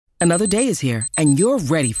Another day is here, and you're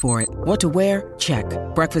ready for it. What to wear? Check.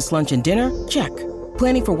 Breakfast, lunch, and dinner? Check.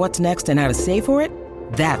 Planning for what's next and how to save for it?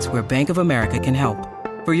 That's where Bank of America can help.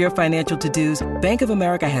 For your financial to-dos, Bank of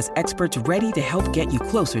America has experts ready to help get you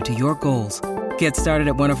closer to your goals. Get started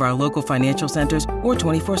at one of our local financial centers or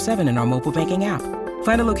 24/7 in our mobile banking app.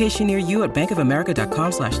 Find a location near you at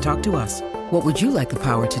bankofamerica.com/talktous. What would you like the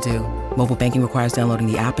power to do? Mobile banking requires downloading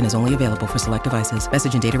the app and is only available for select devices.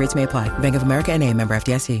 Message and data rates may apply. Bank of America N.A., member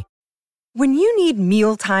FDIC. When you need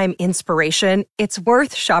mealtime inspiration, it's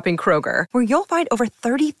worth shopping Kroger, where you'll find over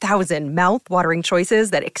 30,000 mouth-watering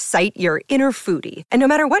choices that excite your inner foodie. And no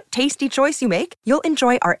matter what tasty choice you make, you'll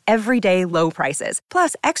enjoy our everyday low prices,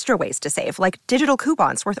 plus extra ways to save, like digital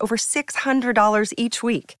coupons worth over $600 each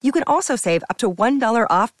week. You can also save up to $1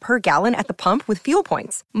 off per gallon at the pump with fuel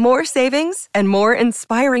points. More savings and more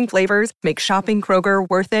inspiring flavors make shopping Kroger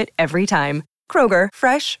worth it every time. Kroger,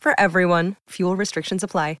 fresh for everyone. Fuel restrictions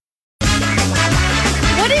apply.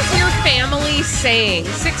 What is your family saying?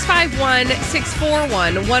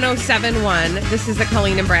 651-641-1071. This is the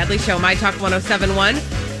Colleen and Bradley Show, My Talk 1071.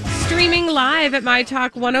 Streaming live at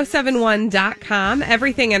MyTalk1071.com.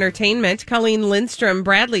 Everything Entertainment. Colleen Lindstrom,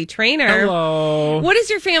 Bradley Trainer. Hello. What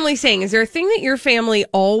is your family saying? Is there a thing that your family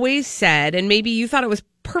always said, and maybe you thought it was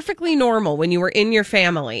perfectly normal when you were in your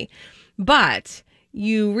family, but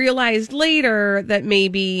you realized later that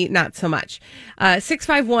maybe not so much?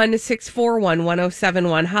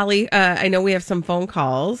 651-641-1071. Holly, I know we have some phone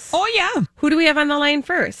calls. Oh, yeah. Who do we have on the line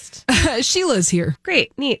first? Sheila's here.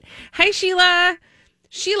 Great. Neat. Hi, Sheila.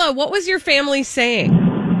 Sheila, what was your family saying?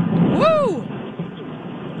 Woo!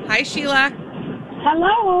 Hi, Sheila.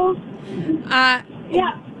 Hello.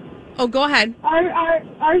 Yeah. Oh, go ahead.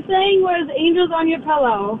 Our saying was "angels on your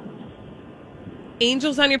pillow."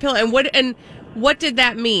 Angels on your pillow. And what did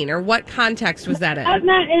that mean, or what context was that in? That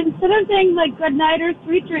meant instead of saying like "good night" or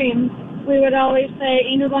 "sweet dreams," we would always say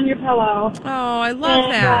 "angels on your pillow." Oh, I love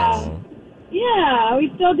that. Yeah, we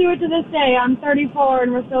still do it to this day. I'm 34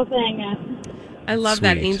 and we're still saying it. I love Sweet.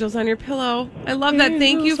 that. Angels on your pillow. I love that.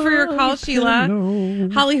 Thank you for your call, Sheila.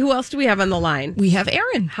 Holly, who else do we have on the line? We have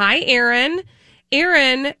Aaron. Hi, Aaron.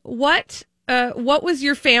 Aaron, what was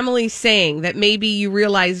your family saying that maybe you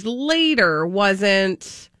realized later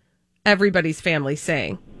wasn't everybody's family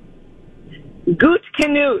saying? Goot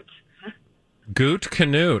Canute. Goot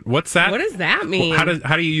Canute. What's that? What does that mean? How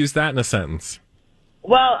do you use that in a sentence?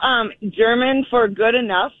 Well, German for good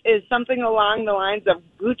enough is something along the lines of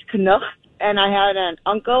Gut genug, and I had an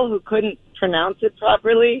uncle who couldn't pronounce it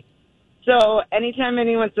properly. So anytime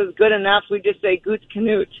anyone says good enough, we just say Gut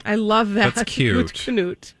Canute. I love that. That's cute. Gut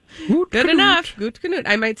Canute. Good enough. Gut Canute.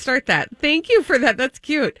 I might start that. Thank you for that. That's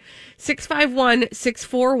cute.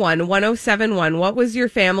 651-641-1071. What was your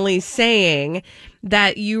family saying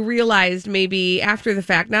that you realized maybe after the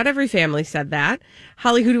fact? Not every family said that.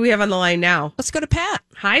 Holly, who do we have on the line now? Let's go to Pat.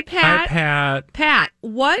 Hi, Pat. Hi, Pat. Pat,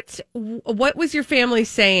 what was your family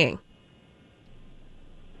saying?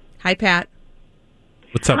 Hi, Pat.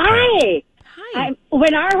 What's up, Pat? Hi. Hi.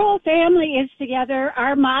 When our whole family is together,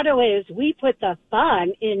 our motto is "we put the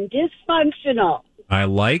fun in dysfunctional." I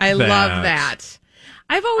like that. I love that.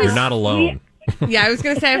 I've always You're not alone. Yeah, I was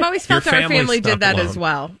going to say I've always felt Your our family's family did not that alone. as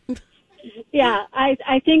well. Yeah,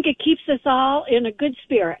 I think it keeps us all in a good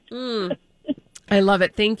spirit. I love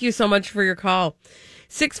it. Thank you so much for your call.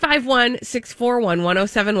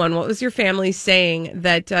 651-641-1071. What was your family saying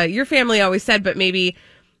that your family always said, but maybe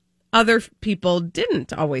other people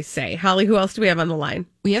didn't always say? Holly, who else do we have on the line?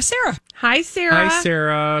 We have Sarah. Hi, Sarah. Hi,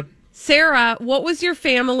 Sarah. Sarah, what was your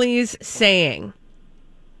family's saying?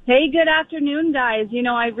 Hey, good afternoon, guys. You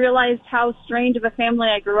know, I realized how strange of a family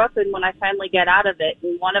I grew up in when I finally get out of it.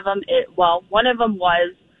 And one of them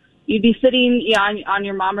was you'd be sitting on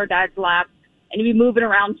your mom or dad's lap, and you'd be moving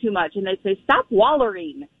around too much, and they'd say, "Stop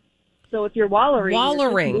wallering." So if you're wallering.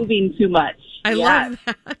 You're just moving too much. I love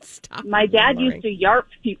that. Stop. My dad wallering. used to yarp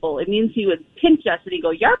people. It means he would pinch us, and he'd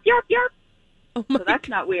go, "Yarp, yarp, yarp." Oh so that's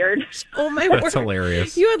not weird. Oh, my word. That's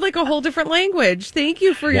hilarious. You had like a whole different language. Thank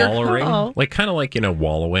you for your call. Like kind of like,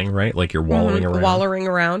 wallowing, right? Like you're wallowing around. Wallowing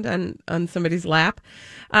around on somebody's lap.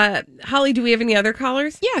 Holly, do we have any other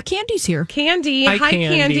callers? Yeah, Candy's here. Candy. Hi, Candy.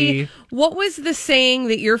 Candy. What was the saying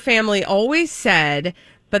that your family always said,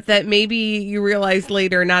 but that maybe you realized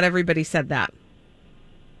later not everybody said that?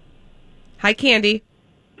 Hi, Candy.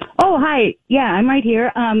 Oh, hi. Yeah, I'm right here.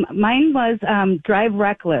 Mine was drive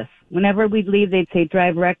reckless. Whenever we'd leave, they'd say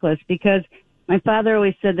drive reckless because my father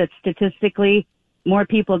always said that statistically more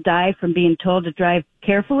people die from being told to drive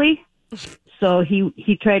carefully. So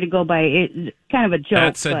he tried to go by it, kind of a joke.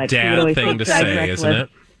 That's a dad thing to say, isn't it?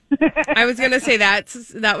 I was going to say that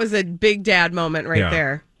was a big dad moment right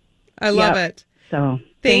there. I love it. So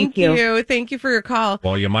Thank you. Thank you for your call.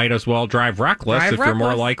 Well, you might as well drive reckless if you're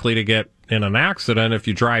more likely to get in an accident if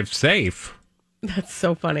you drive safe. That's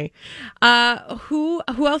so funny. Who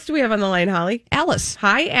else do we have on the line, Holly? Alice.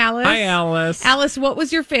 Hi, Alice. Hi, Alice. Alice, what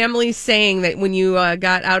was your family saying that when you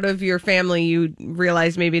got out of your family, you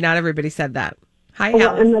realized maybe not everybody said that? Hi, well,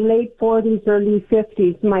 Alice. in the late 40s, early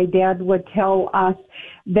 50s, my dad would tell us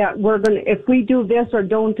that if we do this or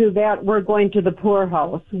don't do that, we're going to the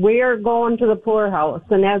poorhouse. We're going to the poorhouse.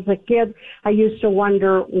 And as a kid, I used to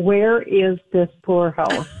wonder, where is this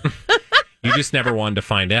poorhouse? You just never wanted to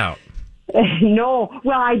find out. No.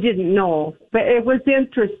 Well, I didn't know. But it was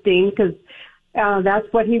interesting because that's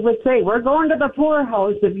what he would say. We're going to the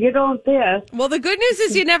poorhouse if you don't this. Well, the good news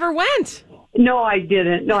is you never went. No, I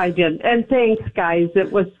didn't. And thanks, guys.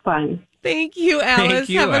 It was fun. Thank you, Alice. Thank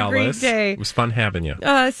you, Have a Alice. great day. It was fun having you.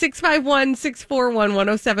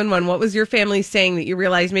 651-641-1071. What was your family saying that you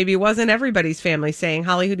realized maybe it wasn't everybody's family saying?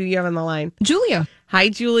 Holly, who do you have on the line? Julia. Hi,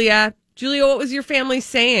 Julia. Julia, what was your family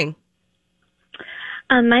saying?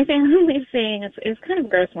 My family was saying, it's kind of a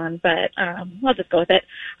gross one, but I'll just go with it.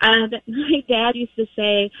 My dad used to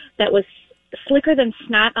say that was slicker than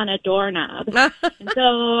snot on a doorknob. And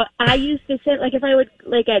so I used to sit, like if I would,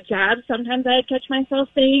 like at jobs, sometimes I'd catch myself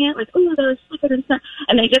saying it, like, oh, that was slicker than snot.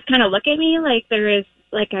 And they just kind of look at me like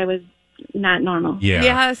I was not normal. Yeah.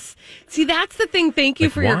 Yes. See, that's the thing. Thank you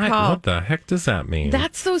for your call. What the heck does that mean?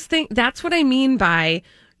 That's those things. That's what I mean by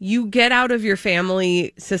you get out of your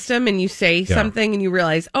family system and you say something and you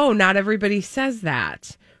realize, oh, not everybody says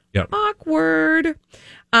that. Yep. Awkward.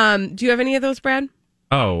 Do you have any of those, Brad?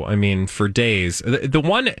 Oh, I mean, for days. The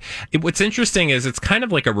one, what's interesting is it's kind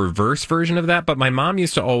of like a reverse version of that, but my mom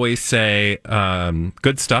used to always say,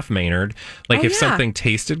 good stuff, Maynard. Like if something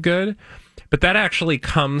tasted good. But that actually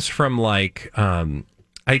comes from like,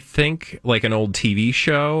 I think like an old TV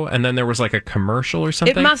show, and then there was like a commercial or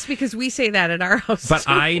something. It must, because we say that at our house. But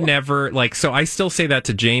too. I never, like, so I still say that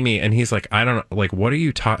to Jamie, and he's like, I don't know, like, what are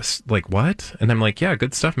you like, what? And I'm like, yeah,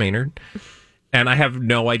 good stuff, Maynard. And I have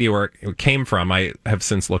no idea where it came from. I have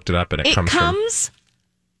since looked it up, and it comes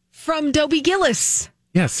from Dobie Gillis.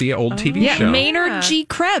 Yeah, see, old TV show. Yeah, Maynard G.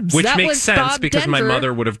 Krebs. Which that makes was sense Bob because Denver. my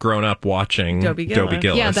mother would have grown up watching Dobie Gillis.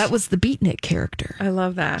 Yeah, that was the Beatnik character. I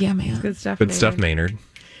love that. Yeah, man. It's good stuff. Good stuff, Maynard.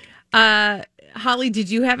 Holly, did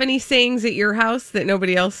you have any sayings at your house that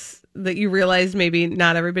nobody else, that you realized maybe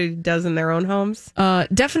not everybody does in their own homes?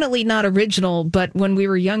 Definitely not original, but when we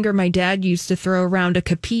were younger, my dad used to throw around a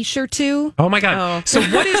capiche or two. Oh, my God. Oh. So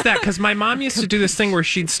what is that? Because my mom used to do this thing where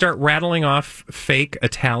she'd start rattling off fake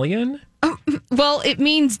Italian. Well, it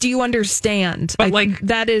means, do you understand? But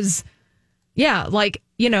that is, like,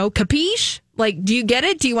 capiche? Like, do you get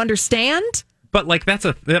it? Do you understand? But like,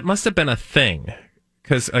 that must have been a thing.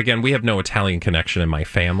 Because, again, we have no Italian connection in my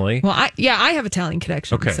family. Well, I have Italian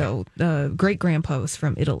connection. Okay. So, great-grandpa was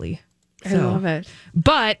from Italy. I love it.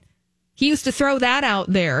 But he used to throw that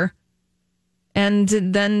out there, and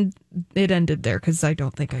then it ended there, because I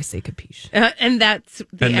don't think I say capiche. And that's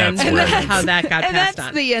the end of how that got and passed that's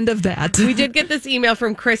on. the end of that. We did get this email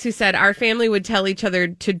from Chris who said, our family would tell each other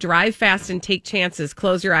to drive fast and take chances.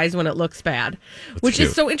 Close your eyes when it looks bad. Which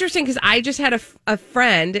is so interesting, because I just had a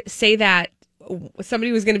friend say that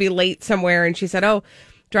somebody was going to be late somewhere, and she said, oh,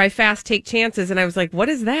 drive fast, take chances. And I was like, what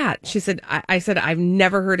is that? She said, I said, I've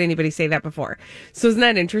never heard anybody say that before. So isn't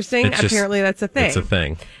that interesting? Apparently that's a thing. It's a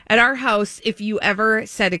thing. At our house, if you ever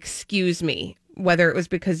said, excuse me, whether it was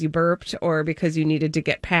because you burped or because you needed to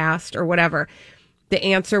get past or whatever, the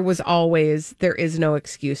answer was always, there is no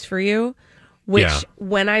excuse for you. Which,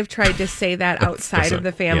 when I've tried to say that outside of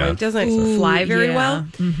the family, doesn't fly very well.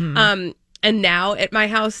 Mm-hmm. And now at my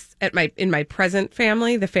house, in my present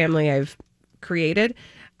family, the family I've created,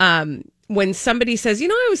 when somebody says,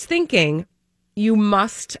 I was thinking, you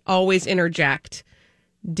must always interject,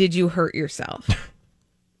 did you hurt yourself?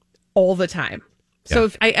 All the time. Yeah. So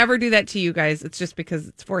if I ever do that to you guys, it's just because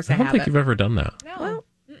it's force of habit. I don't think you've ever done that. No. Well,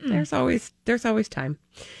 there's always time.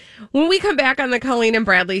 When we come back on the Colleen and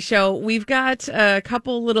Bradley show, we've got a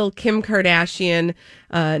couple little Kim Kardashian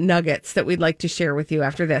nuggets that we'd like to share with you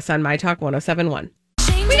after this on My Talk 1071.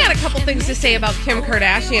 We got a couple things to say about Kim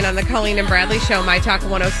Kardashian on the Colleen and Bradley show, My Talk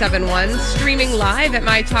 1071, streaming live at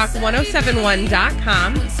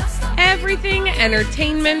mytalk1071.com. Everything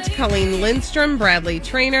entertainment. Colleen Lindstrom, Bradley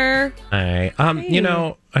Trainer. Hi. Hey.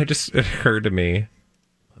 It occurred to me.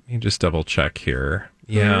 Let me just double check here.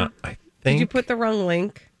 Yeah, I think. Did you put the wrong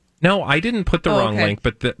link? No, I didn't put the wrong link,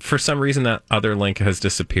 but for some reason that other link has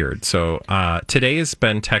disappeared. So today has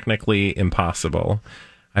been technically impossible.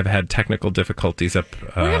 I've had technical difficulties up.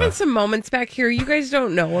 We're having some moments back here. You guys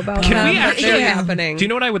don't know about them. We actually, they're happening. Do you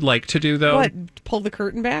know what I would like to do, though? What? Pull the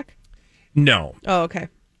curtain back? No. Oh, okay.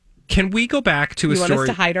 Can we go back to a story? You want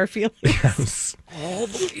us to hide our feelings? Yes.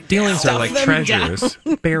 Feelings are like treasures.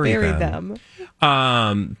 Bury them.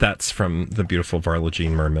 That's from the beautiful Varla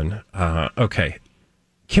Jean Merman. Okay.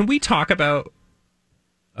 Can we talk about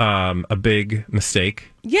a big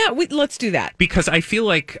mistake? Yeah, let's do that. Because I feel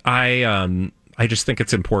like I just think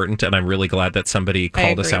it's important, and I'm really glad that somebody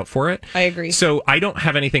called us out for it. I agree. So I don't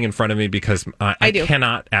have anything in front of me because I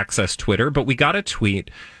cannot access Twitter, but we got a tweet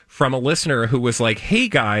from a listener who was like, hey,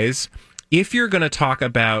 guys, if you're going to talk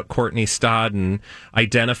about Courtney Stodden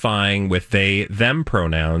identifying with they, them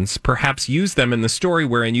pronouns, perhaps use them in the story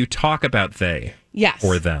wherein you talk about they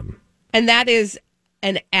or them. And that is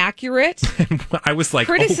an accurate I was like,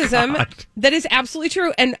 criticism. Oh, God. That is absolutely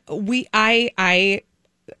true. And I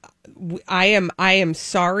am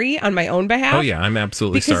sorry on my own behalf. Oh yeah, I'm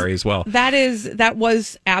absolutely sorry as well. That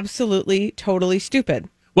was absolutely totally stupid.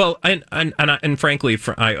 Well, and frankly,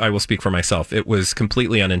 I will speak for myself. It was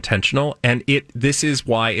completely unintentional, and this is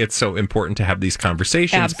why it's so important to have these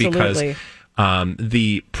conversations. Absolutely.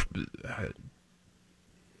 Because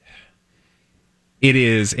it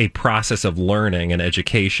is a process of learning and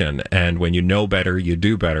education, and when you know better, you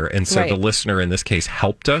do better. And so the listener in this case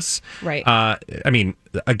helped us. Right. I mean,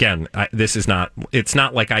 again, it's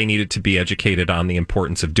not like I needed to be educated on the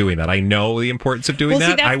importance of doing that. I know the importance of doing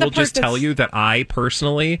that. I will just tell you that I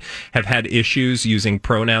personally have had issues using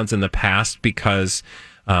pronouns in the past because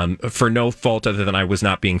for no fault other than I was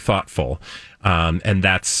not being thoughtful. And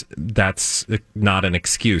that's not an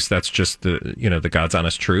excuse. That's just the God's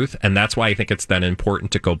honest truth. And that's why I think it's then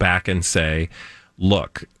important to go back and say,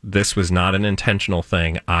 look, this was not an intentional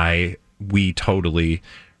thing. We totally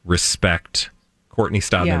respect Courtney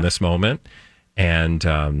Stodden in this moment.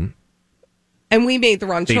 And we made the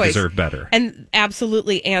wrong choice. They deserve better. And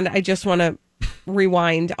absolutely. And I just want to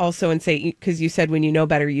rewind also and say, because you said when you know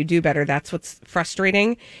better, you do better. That's what's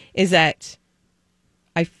frustrating, is that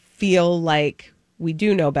I feel like we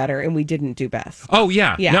do know better and we didn't do best. Oh,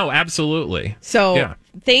 yeah. No, absolutely. So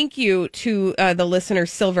thank you to the listener,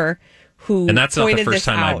 Silver, who and that's not the pointed first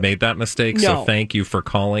time out. I've made that mistake. No. So thank you for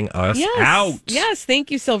calling us out. Yes,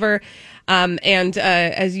 thank you, Silver. And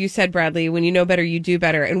as you said, Bradley, when you know better, you do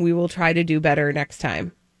better. And we will try to do better next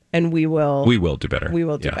time. And we will do better. We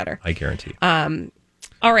will do better. I guarantee.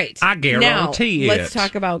 All right. I guarantee now, let's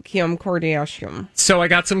talk about Kim Kardashian. So I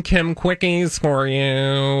got some Kim quickies for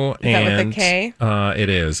you. Is that with a K? It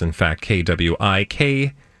is, in fact,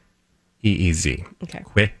 KWIKEEZ. Okay.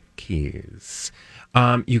 Quickies.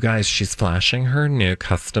 You guys, she's flashing her new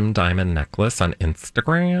custom diamond necklace on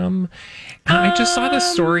Instagram. And I just saw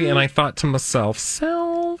this story and I thought to myself,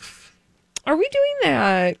 are we doing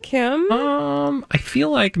that, Kim? I feel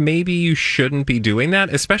like maybe you shouldn't be doing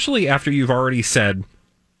that, especially after you've already said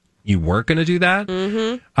you weren't going to do that.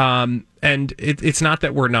 Mm-hmm. And it's not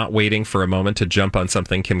that we're not waiting for a moment to jump on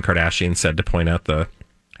something Kim Kardashian said to point out the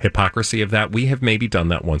hypocrisy of that. We have maybe done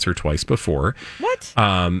that once or twice before. What?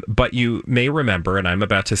 But you may remember, and I'm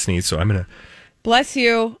about to sneeze, so I'm going to... Bless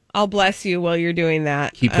you. I'll bless you while you're doing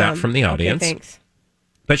that. Keep that from the audience. Okay, thanks.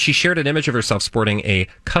 But she shared an image of herself sporting a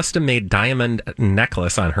custom-made diamond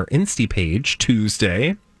necklace on her Insta page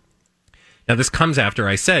Tuesday. Now, this comes after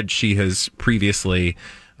I said she has previously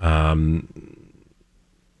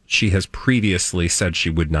said she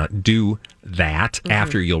would not do that. Mm-hmm.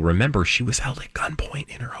 After, you'll remember, she was held at gunpoint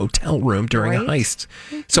in her hotel room during a heist.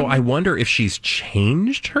 Mm-hmm. So I wonder if she's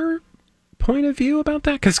changed her point of view about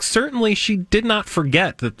that, because certainly she did not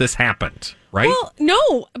forget that this happened. Right? Well,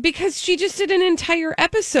 no, because she just did an entire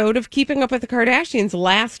episode of Keeping Up with the Kardashians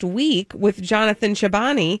last week with Jonathan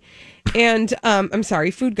Shabani and, I'm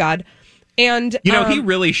sorry, Food God. And he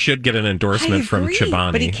really should get an endorsement from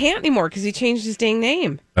Shabani. But he can't anymore because he changed his dang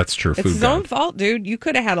name. That's true. It's his own fault, dude. You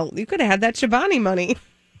could have had that Shabani money.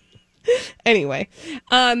 Anyway,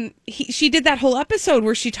 she did that whole episode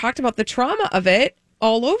where she talked about the trauma of it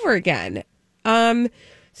all over again. So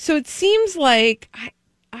it seems like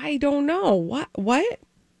I don't know what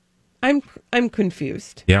I'm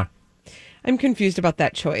confused. Yeah, I'm confused about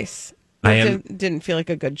that choice. Didn't feel like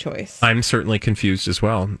a good choice. I'm certainly confused as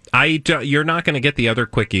well. You're not going to get the other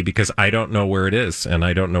quickie because I don't know where it is and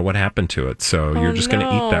I don't know what happened to it. So you're just going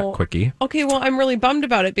to eat that quickie. Okay, well, I'm really bummed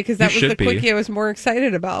about it because that was the quickie I was more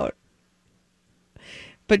excited about.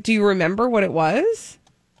 But do you remember what it was?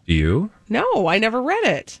 Do you? No, I never read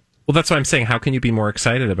it. Well, that's why I'm saying, how can you be more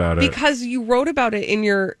excited about it? Because you wrote about it in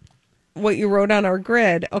your what you wrote on our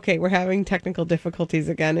grid. Okay, we're having technical difficulties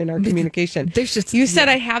again in our communication. You said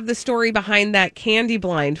I have the story behind that candy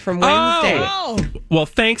blind from Wednesday. Oh. Well,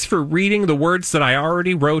 thanks for reading the words that I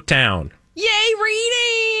already wrote down. Yay,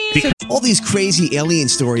 reading! All these crazy alien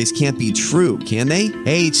stories can't be true, can they?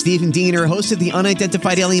 Hey, it's Stephen Diener, host of the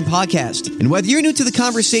Unidentified Alien Podcast. And whether you're new to the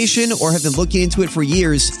conversation or have been looking into it for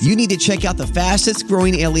years, you need to check out the fastest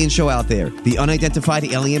growing alien show out there, the Unidentified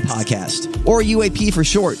Alien Podcast, or UAP for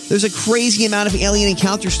short. There's a crazy amount of alien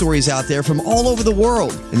encounter stories out there from all over the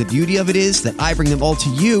world. And the beauty of it is that I bring them all to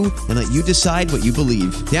you and let you decide what you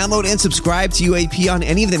believe. Download and subscribe to UAP on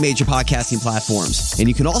any of the major podcasting platforms. And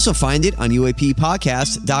you can also find it on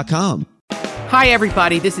UAPpodcast.com. Hi,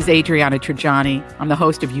 everybody. This is Adriana Trajani. I'm the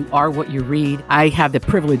host of You Are What You Read. I have the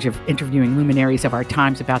privilege of interviewing luminaries of our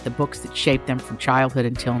times about the books that shaped them from childhood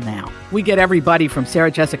until now. We get everybody from Sarah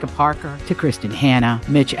Jessica Parker to Kristen Hanna,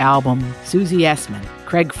 Mitch Albom, Susie Essman,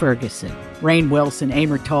 Craig Ferguson, Rainn Wilson,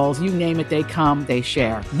 Amor Tolls, you name it, they come, they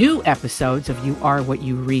share. New episodes of You Are What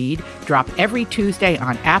You Read drop every Tuesday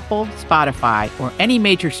on Apple, Spotify, or any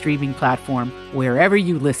major streaming platform wherever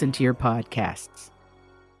you listen to your podcasts.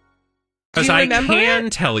 Because I can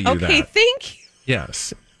tell you that. Okay, thank you.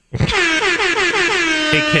 Yes.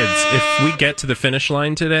 Hey, kids, if we get to the finish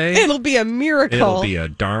line today... It'll be a miracle. It'll be a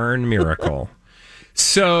darn miracle.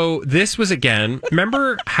 So this was, again,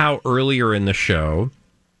 remember how earlier in the show,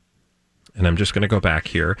 and I'm just going to go back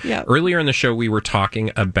here. Yep. Earlier in the show, we were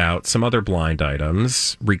talking about some other blind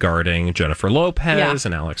items regarding Jennifer Lopez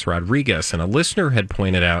and Alex Rodriguez. And a listener had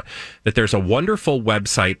pointed out that there's a wonderful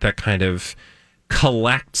website that kind of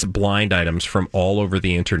collects blind items from all over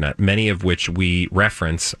the internet, many of which we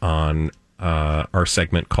reference on our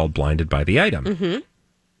segment called Blinded by the Item. Mm-hmm.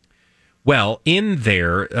 Well, in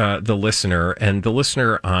there, the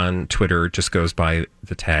listener on Twitter just goes by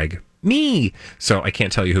the tag me. So I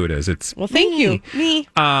can't tell you who it is. It's thank you. Me.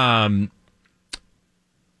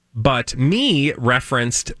 But me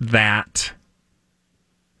referenced that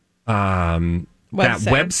that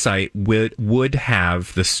website would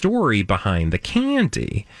have the story behind the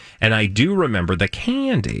candy. And I do remember the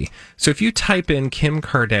candy. So if you type in Kim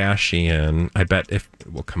Kardashian, I bet it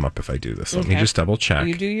will come up if I do this. Let me just double check.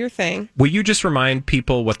 You do your thing. Will you just remind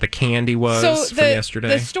people what the candy was from yesterday?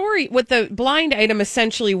 The story, what the blind item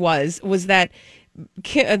essentially was that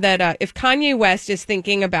if Kanye West is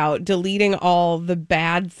thinking about deleting all the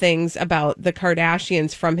bad things about the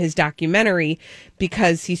Kardashians from his documentary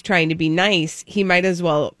because he's trying to be nice, he might as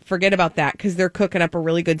well forget about that because they're cooking up a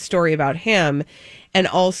really good story about him. And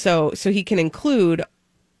also, so he can include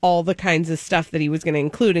all the kinds of stuff that he was going to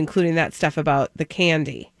include, including that stuff about the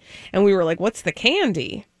candy. And we were like, what's the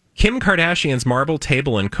candy? Kim Kardashian's marble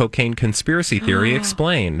table and cocaine conspiracy theory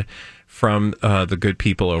explained. From the good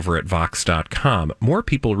people over at Vox.com. More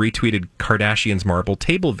people retweeted Kardashian's marble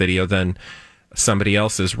table video than somebody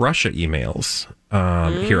else's Russia emails.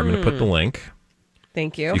 Here, I'm going to put the link.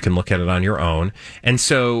 Thank you. You can look at it on your own. And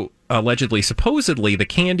so, supposedly, the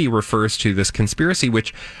candy refers to this conspiracy,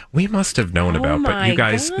 which we must have known about. But you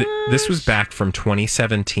guys, this was back from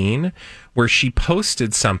 2017, where she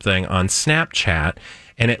posted something on Snapchat,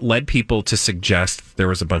 and it led people to suggest there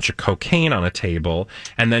was a bunch of cocaine on a table.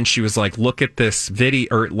 And then she was like, look at this video,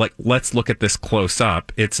 or like, let's look at this close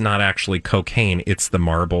up. It's not actually cocaine. It's the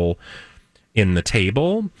marble in the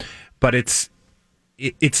table. But it's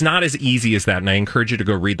not as easy as that. And I encourage you to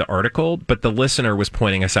go read the article. But the listener was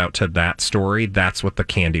pointing us out to that story. That's what the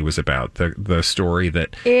candy was about. The story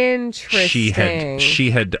that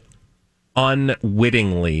she had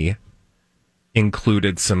unwittingly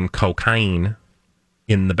included some cocaine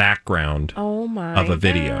in the background of a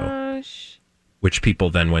video, which people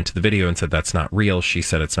then went to the video and said, that's not real. She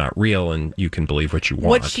said it's not real, and you can believe what you want.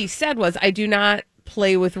 What she said was, I do not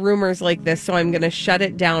play with rumors like this, so I'm going to shut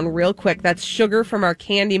it down real quick. That's sugar from our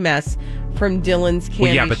candy mess from Dylan's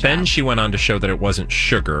Candy Shop. Shop. Then she went on to show that it wasn't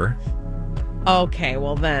sugar. Okay,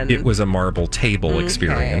 well then. It was a marble table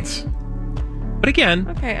experience. But again.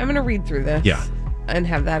 Okay, I'm going to read through this. Yeah. And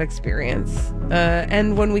have that experience.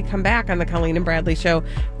 And when we come back on the Colleen and Bradley Show,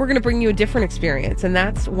 we're going to bring you a different experience. And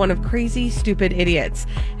that's one of Crazy Stupid Idiots.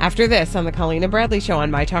 After this on the Colleen and Bradley Show on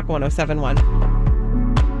My Talk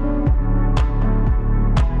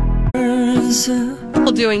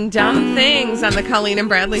 107.1. Doing dumb things on the Colleen and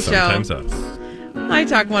Bradley Show. Sometimes us. My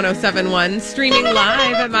Talk 107.1, streaming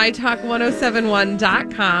live at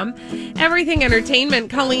MyTalk1071.com. Everything Entertainment,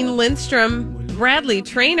 Colleen Lindstrom, Bradley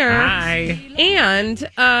Trainer. Hi. And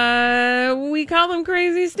we call them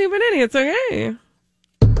Crazy Stupid Idiots, okay?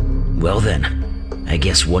 Well then, I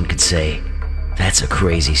guess one could say that's a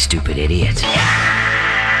crazy stupid idiot.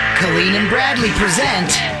 Colleen and Bradley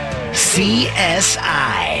present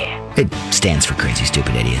CSI. It stands for Crazy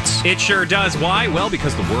Stupid Idiots. It sure does. Why? Well,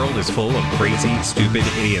 because the world is full of crazy, stupid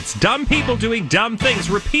idiots. Dumb people doing dumb things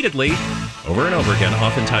repeatedly, over and over again,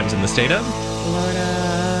 oftentimes in the state of Florida.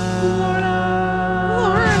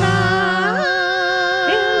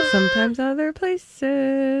 And sometimes other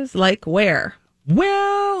places. Like where?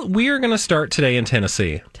 Well, we are going to start today in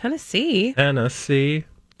Tennessee. Tennessee. I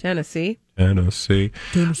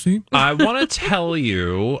want to tell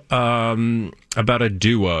you about a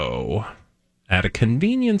duo at a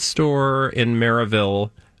convenience store in Maryville,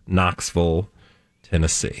 Knoxville,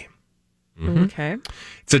 Tennessee. Mm-hmm. Okay.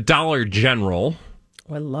 It's a Dollar General.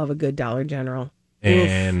 Oh, I love a good Dollar General.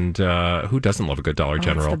 And who doesn't love a good Dollar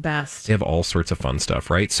General? It's the best. They have all sorts of fun stuff,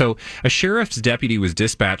 right? So a sheriff's deputy was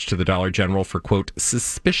dispatched to the Dollar General for, quote,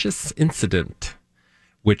 suspicious incident,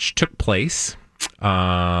 which took place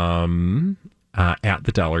at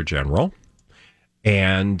the Dollar General.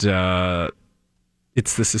 And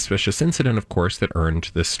it's the suspicious incident, of course, that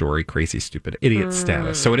earned this story crazy, stupid idiot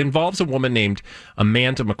status. So it involves a woman named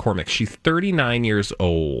Amanda McCormick. She's 39 years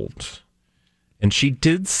old. And she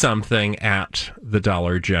did something at the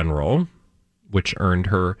Dollar General, which earned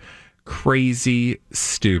her crazy,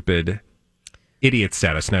 stupid idiot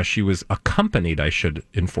status. Now, she was accompanied, I should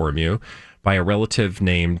inform you, by a relative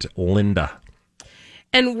named Linda.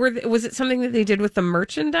 And was it something that they did with the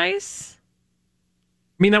merchandise?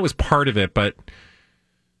 I mean, that was part of it, but...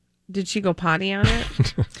 Did she go potty on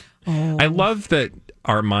it? I love that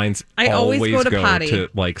our minds always go to potty. To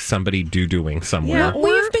like somebody doing somewhere. Yeah,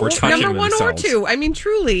 we've been number one themselves. or two. I mean,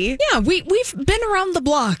 truly. Yeah, we've been around the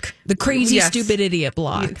block. The crazy, stupid idiot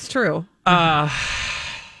block. It's true. No.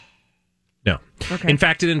 Okay. In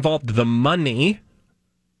fact, it involved the money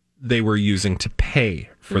they were using to pay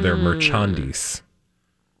for their merchandise,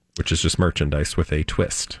 which is just merchandise with a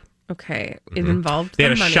twist. Okay. It involved They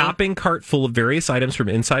had a money. shopping cart full of various items from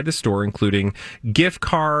inside the store, including gift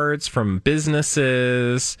cards from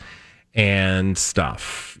businesses and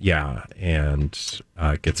stuff. Yeah. And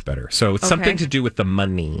it gets better. So it's something to do with the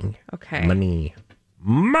money. Okay. Money.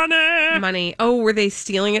 Oh, were they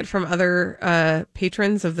stealing it from other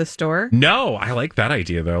patrons of the store? No, I like that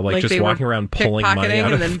idea, though. Like just walking around pulling money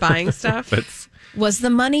out and then buying stuff? Was the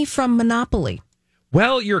money from Monopoly?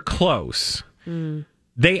 Well, you're close.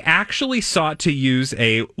 They actually sought to use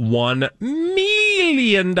a $1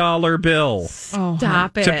 million bill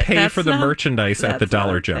Stop it. to pay That's for the not- merchandise at the that's not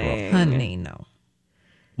Dollar a General. thing. Honey, no.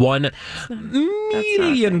 $1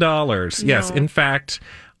 million. Yes, in fact,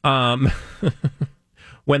 when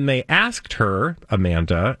they asked her,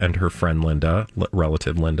 Amanda and her friend Linda,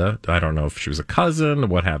 relative Linda, I don't know if she was a cousin,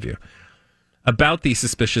 what have you, about the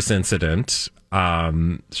suspicious incident,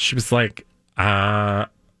 she was like,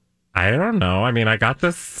 I don't know. I mean, I got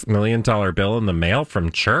this $1 million bill in the mail from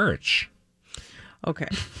church. Okay.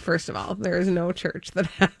 First of all, there is no church that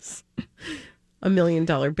has $1 million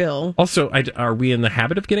bill. Also, are we in the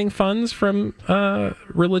habit of getting funds from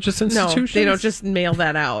religious institutions? No, they don't just mail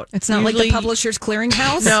that out. It's not like the Publishers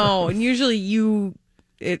Clearinghouse? No, and usually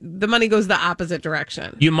the money goes the opposite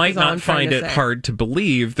direction. You might not find it hard to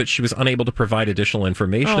believe that she was unable to provide additional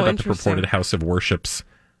information about the purported House of Worship's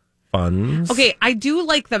funds. Okay, I do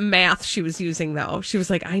like the math she was using, though. She was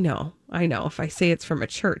like, I know. If I say it's from a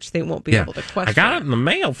church, they won't be able to question I got it in the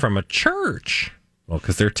mail from a church. Well,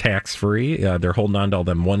 because they're tax-free. They're holding on to all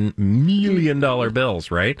them $1 million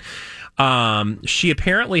bills, right? She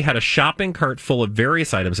apparently had a shopping cart full of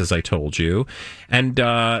various items, as I told you. And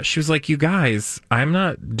she was like, you guys, I'm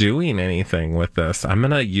not doing anything with this. I'm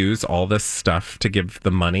going to use all this stuff to give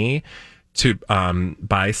the money to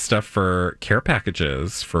buy stuff for care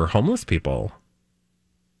packages for homeless people.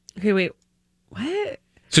 Okay, wait. What?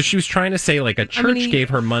 So she was trying to say, like, a church gave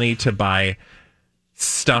her money to buy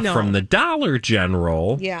stuff from the Dollar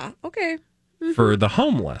General. Yeah, okay. For the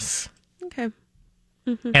homeless. Okay.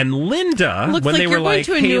 And Linda, Looks when like they were you're going like,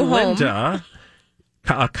 to a hey, new home." Linda,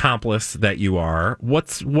 accomplice that you are,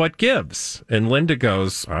 what gives? And Linda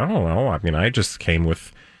goes, I don't know. I mean, I just came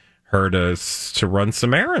with her to run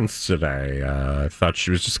some errands today. I thought she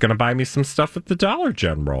was just going to buy me some stuff at the Dollar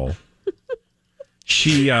General.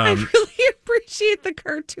 I really appreciate the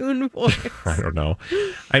cartoon voice. I don't know.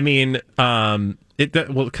 I mean,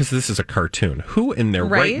 because this is a cartoon. Who in their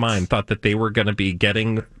right mind thought that they were going to be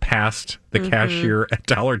getting past the cashier at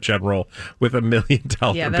Dollar General with $1 million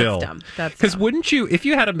bill? Yeah, that's dumb. Because wouldn't you, if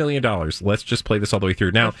you had $1 million, let's just play this all the way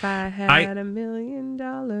through. Now, if I had $1 million.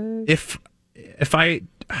 If I,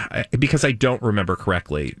 because I don't remember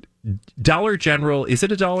correctly, Dollar General, is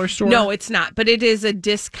it a dollar store? No, it's not, but it is a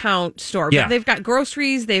discount store. Yeah. But they've got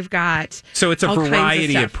groceries, they've got So it's a all kinds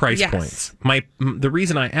variety of stuff. price Yes. points. The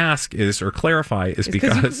reason I ask is, or clarify, is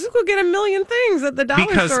Because because you could get a million things at the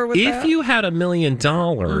dollar store with if that. you had $1 million,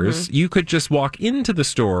 you could just walk into the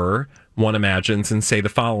store, one imagines, and say the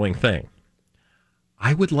following thing: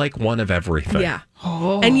 I would like one of everything. Yeah.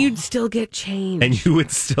 And you'd still get change. And you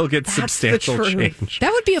would still get That's the substantial truth. change.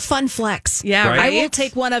 That would be a fun flex. Yeah, Right? I will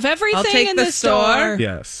take one of everything I'll take in the the store.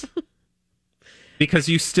 Yes. Because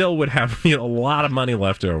you still would have a lot of money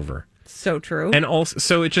left over. So true. And also,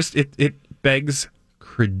 so it begs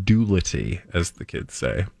credulity, as the kids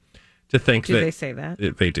say, to think Do that they say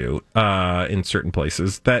that? They do in certain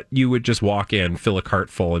places, that you would just walk in, fill a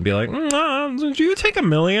cart full, and be like, "Do you take $1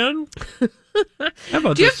 million? How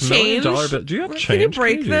about Do you this have $1 million change? bill? Do you have Can change? you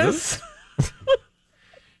break Can you do this?"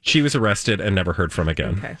 She was arrested and never heard from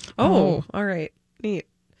again. Okay. Oh, all right. Neat.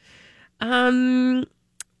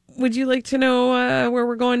 Would you like to know where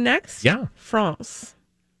we're going next? Yeah. France.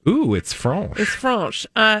 Ooh, it's France. It's France.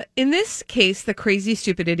 In this case, the crazy,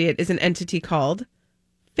 stupid idiot is an entity called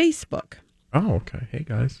Facebook. Oh, okay. Hey,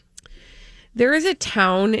 guys. There is a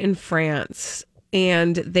town in France,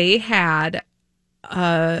 and they had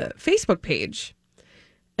a Facebook page,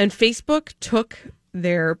 and Facebook took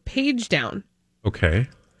their page down Okay.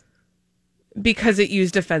 because it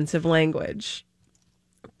used offensive language.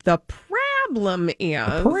 The problem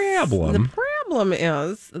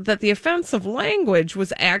is that the offensive language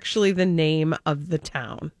was actually the name of the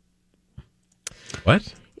town.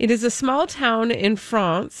 What? It is a small town in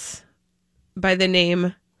France by the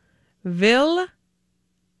name Ville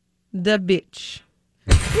de Bitch.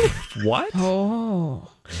 What? Oh.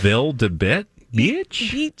 Ville de Bit? Beach?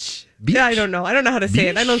 Beach. Yeah, I don't know. I don't know how to say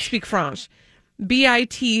it. I don't speak French.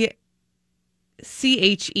 Bitche.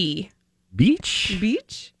 Beach?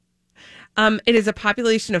 Beach. It is a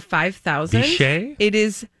population of 5,000. Bichet? It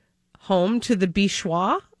is home to the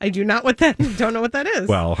Bichois. I don't know what that is.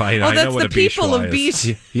 Well, I that's know what the a people Bichois of is.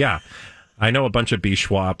 Beach. Yeah. I know a bunch of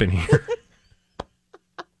Bichois up in here.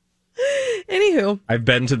 Anywho. I've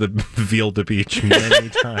been to the Ville de Beach many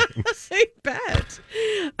times. I bet.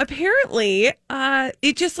 Apparently,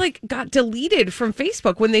 it just got deleted from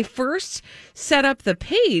Facebook. When they first set up the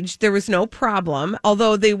page, there was no problem.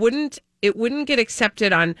 Although it wouldn't get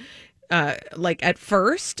accepted on at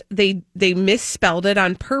first. They misspelled it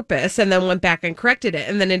on purpose and then went back and corrected it.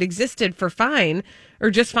 And then it existed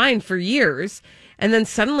just fine for years. And then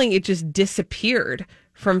suddenly it just disappeared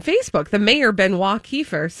from Facebook. The mayor, Benoit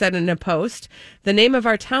Kiefer, said in a post, "The name of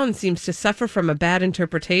our town seems to suffer from a bad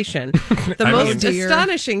interpretation. The most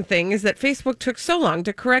astonishing thing is that Facebook took so long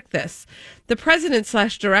to correct this. The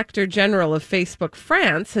president/director general of Facebook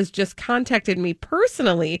France has just contacted me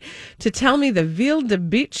personally to tell me the Ville de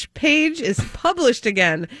Beach page is published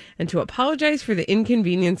again and to apologize for the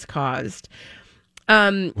inconvenience caused."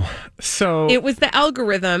 So it was the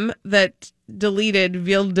algorithm that deleted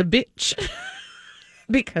Ville de Beach.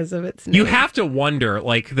 Because of its name. You have to wonder,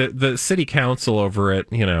 the city council over at,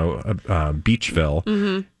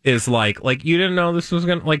 Beachville is like you didn't know this was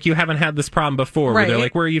going to, you haven't had this problem before. Right. Where they're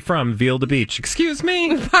like, where are you from? Ville de Beach. Excuse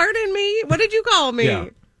me? Pardon me? What did you call me? Yeah.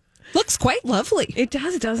 Looks quite lovely. It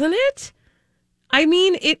does, doesn't it? I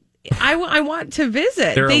mean, I want to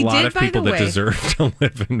visit. There are they a lot did, of by people the that way. deserve to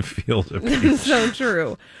live in Ville de Beach. That's so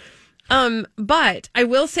true. But I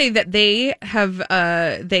will say that they have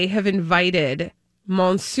invited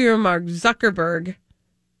Monsieur Mark Zuckerberg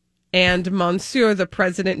and Monsieur the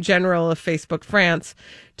President General of Facebook France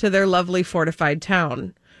to their lovely fortified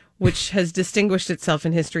town, which has distinguished itself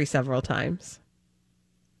in history several times.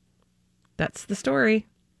 That's the story.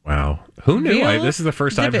 Wow. Who knew? Ville This is the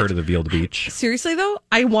first de I've Beach. heard of the Ville de Beach. Seriously, though,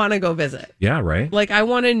 I want to go visit. Yeah, right? I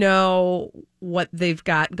want to know what they've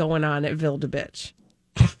got going on at Ville de Bitch.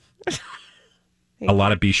 A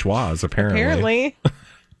lot of Bichois, apparently.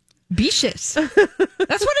 Beaches. That's what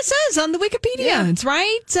it says on the Wikipedia. Yeah. It's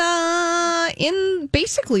right in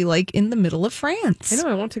the middle of France. I know.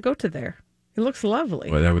 I want to go to there. It looks lovely.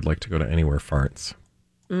 Well, I would like to go to anywhere farts.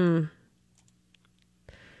 Mm.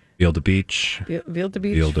 Ville de Beach. Ville de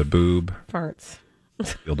Beach. Ville de Boob. Farts.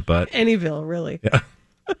 Ville de Butt. Any Ville, really. Yeah.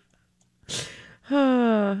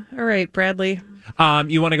 All right, Bradley.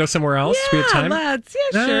 You want to go somewhere else? Yeah, We have time? let's.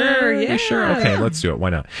 Yeah, sure. You sure? Okay, let's do it. Why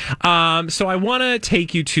not? So I want to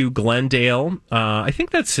take you to Glendale. I think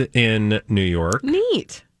that's in New York.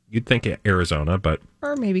 Neat. You'd think Arizona, but...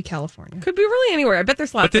 Or maybe California. Could be really anywhere. I bet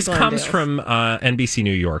there's lots But this of comes Glendales. from NBC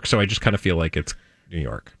New York, so I just kind of feel like it's New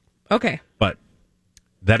York. Okay. But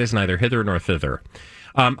That is neither hither nor thither.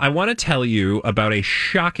 I want to tell you about a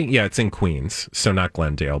shocking... Yeah, it's in Queens, so not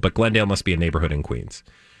Glendale, but Glendale must be a neighborhood in Queens.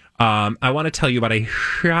 I want to tell you about a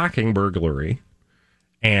shocking burglary.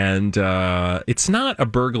 And it's not a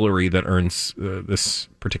burglary that earns this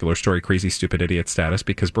particular story crazy, stupid, idiot status,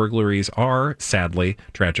 because burglaries are, sadly,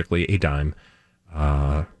 tragically, a dime,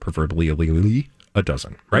 proverbially illegally a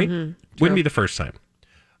dozen, right? Wouldn't be the first time.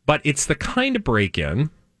 But it's the kind of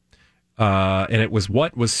break-in, and it was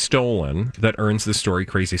what was stolen that earns the story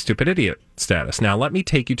crazy, stupid, idiot status. Now, let me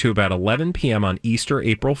take you to about 11 p.m. on Easter,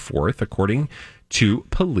 April 4th, according to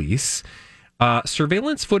police.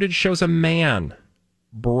 Surveillance footage shows a man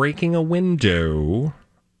breaking a window.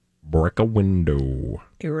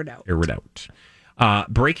 Air it out.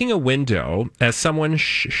 Breaking a window as someone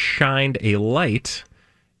shined a light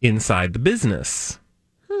inside the business.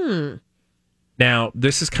 Now,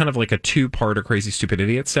 this is kind of like a two-parter crazy, stupid,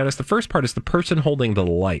 idiot status. The first part is the person holding the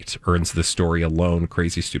light earns the story alone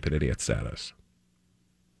crazy, stupid, idiot status.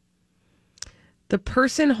 The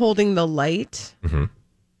person holding the light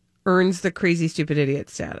earns the crazy, stupid, idiot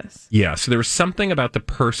status. Yeah, so there was something about the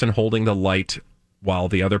person holding the light while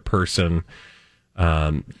the other person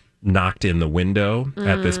knocked in the window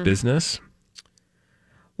at this business.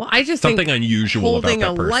 Well, I just something think unusual about that person.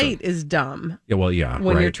 Holding a light is dumb. Yeah, well, yeah,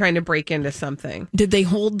 when you're trying to break into something. Did they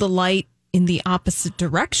hold the light in the opposite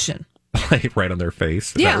direction? Like right on their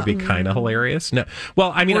face? Yeah. That would be kind of hilarious. No,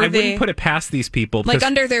 well, I mean, I wouldn't put it past these people. Like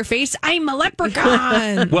under their face, I'm a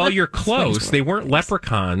leprechaun. Well, you're close. They weren't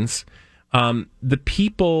leprechauns. The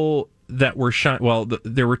people that were shot, well,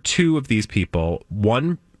 there were two of these people.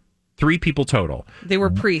 Three people total. They were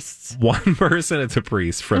priests. One person, it's a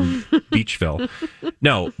priest from Beachville.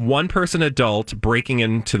 No, one person adult breaking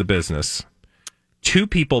into the business. Two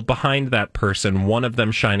people behind that person, one of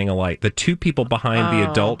them shining a light. The two people behind the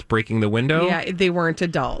adult breaking the window. Yeah, they weren't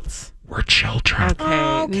adults. Were children.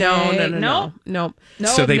 Okay. No.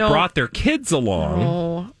 So they brought their kids along.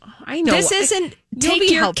 Oh, I know. This isn't take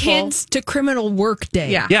your kids to criminal work day.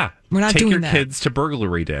 Yeah. We're not take doing your kids to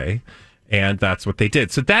burglary day. And that's what they did.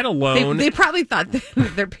 So that alone... They probably thought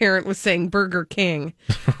that their parent was saying Burger King.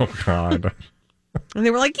 Oh, God. And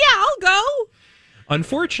they were like, yeah, I'll go.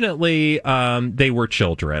 Unfortunately, they were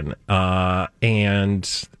children. But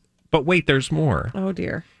wait, there's more. Oh,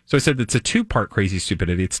 dear. So I said it's a two-part crazy, stupid,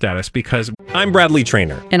 idiot status because I'm Bradley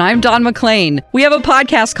Trainer. And I'm Don McClain. We have a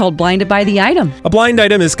podcast called Blinded by the Item. A blind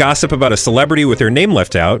item is gossip about a celebrity with their name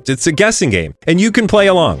left out. It's a guessing game, and you can play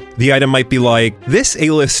along. The item might be like, this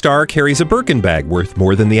A-list star carries a Birkin bag worth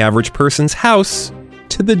more than the average person's house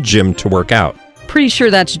to the gym to work out. Pretty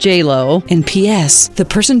sure that's J-Lo. And P.S. the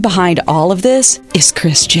person behind all of this is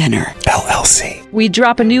Kris Jenner, LLC. We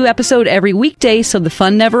drop a new episode every weekday so the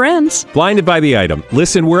fun never ends. Blinded by the Item.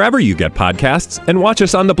 Listen wherever you get podcasts and watch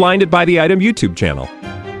us on the Blinded by the Item YouTube channel.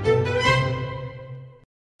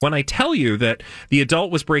 When I tell you that the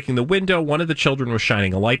adult was breaking the window, one of the children was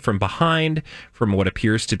shining a light from behind from what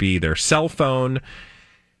appears to be their cell phone.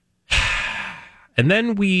 And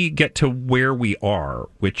then we get to where we are,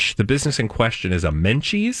 which the business in question is a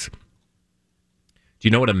Menchie's. Do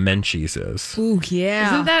you know what a Menchie's is? Ooh,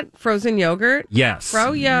 yeah. Isn't that frozen yogurt? Yes.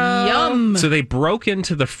 Froyo. Yum. So they broke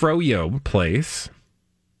into the Froyo place,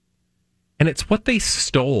 and it's what they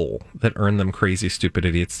stole that earned them crazy, stupid,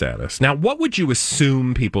 idiot status. Now, what would you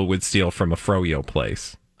assume people would steal from a Froyo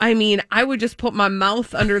place? I mean, I would just put my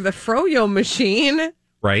mouth under the Froyo machine.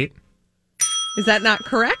 Right? Is that not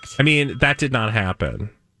correct? I mean, that did not happen.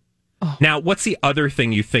 Oh. Now, what's the other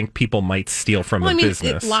thing you think people might steal from a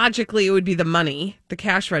business? Logically, it would be the money, the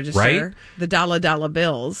cash register, right? The dollar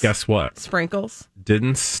bills. Guess what? Sprinkles.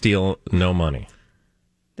 Didn't steal no money.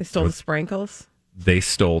 They stole the sprinkles? They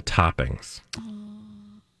stole toppings. I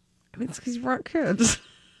mean, it's because you weren't kids.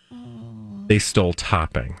 They stole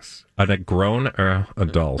toppings. A grown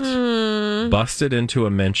adult busted into a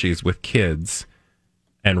Menchie's with kids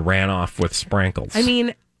and ran off with sprinkles. I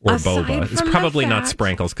mean, or aside boba. It's from probably the not fact-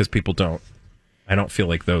 sprinkles because people don't. I don't feel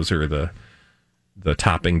like those are the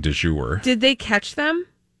topping du jour. Did they catch them?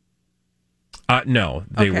 No,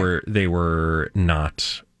 they Okay. They were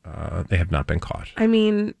not. They have not been caught. I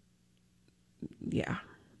mean, yeah.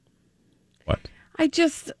 What?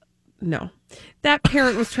 No. That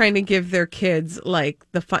parent was trying to give their kids, like,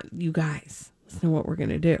 the fun. You guys, listen to what we're going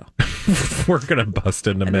to do. We're gonna bust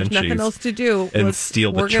into And there's Menchie's nothing else to do. and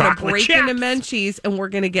steal the We're going to chocolate break chips. into Menchie's, and we're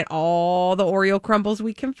going to get all the Oreo crumbles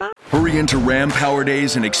we can find. Hurry into Ram Power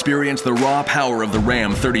Days and experience the raw power of the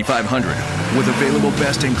Ram 3500. With available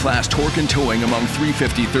best-in-class torque and towing among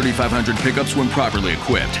 350 3500 pickups when properly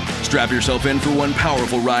equipped. Strap yourself in for one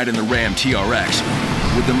powerful ride in the Ram TRX.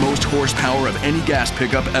 with the most horsepower of any gas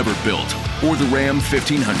pickup ever built. Or the Ram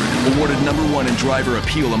 1500, awarded #1 in driver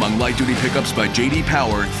appeal among light-duty pickups by J.D.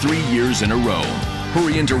 Power 3 years in a row.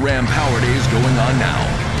 Hurry into Ram Power Days going on now.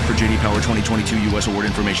 For J.D. Power 2022 U.S. award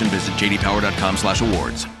information, visit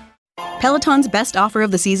jdpower.com/awards. Peloton's best offer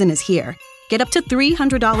of the season is here. Get up to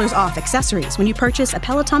 $300 off accessories when you purchase a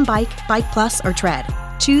Peloton bike, Bike Plus, or Tread.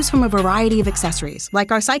 Choose from a variety of accessories,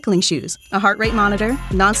 like our cycling shoes, a heart rate monitor,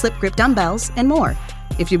 non-slip grip dumbbells, and more.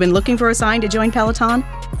 If you've been looking for a sign to join Peloton,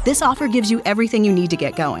 this offer gives you everything you need to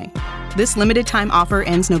get going. This limited time offer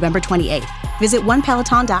ends November 28th. Visit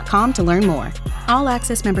onepeloton.com to learn more. All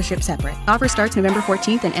access membership separate. Offer starts November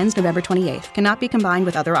 14th and ends November 28th. Cannot be combined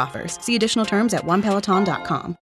with other offers. See additional terms at onepeloton.com.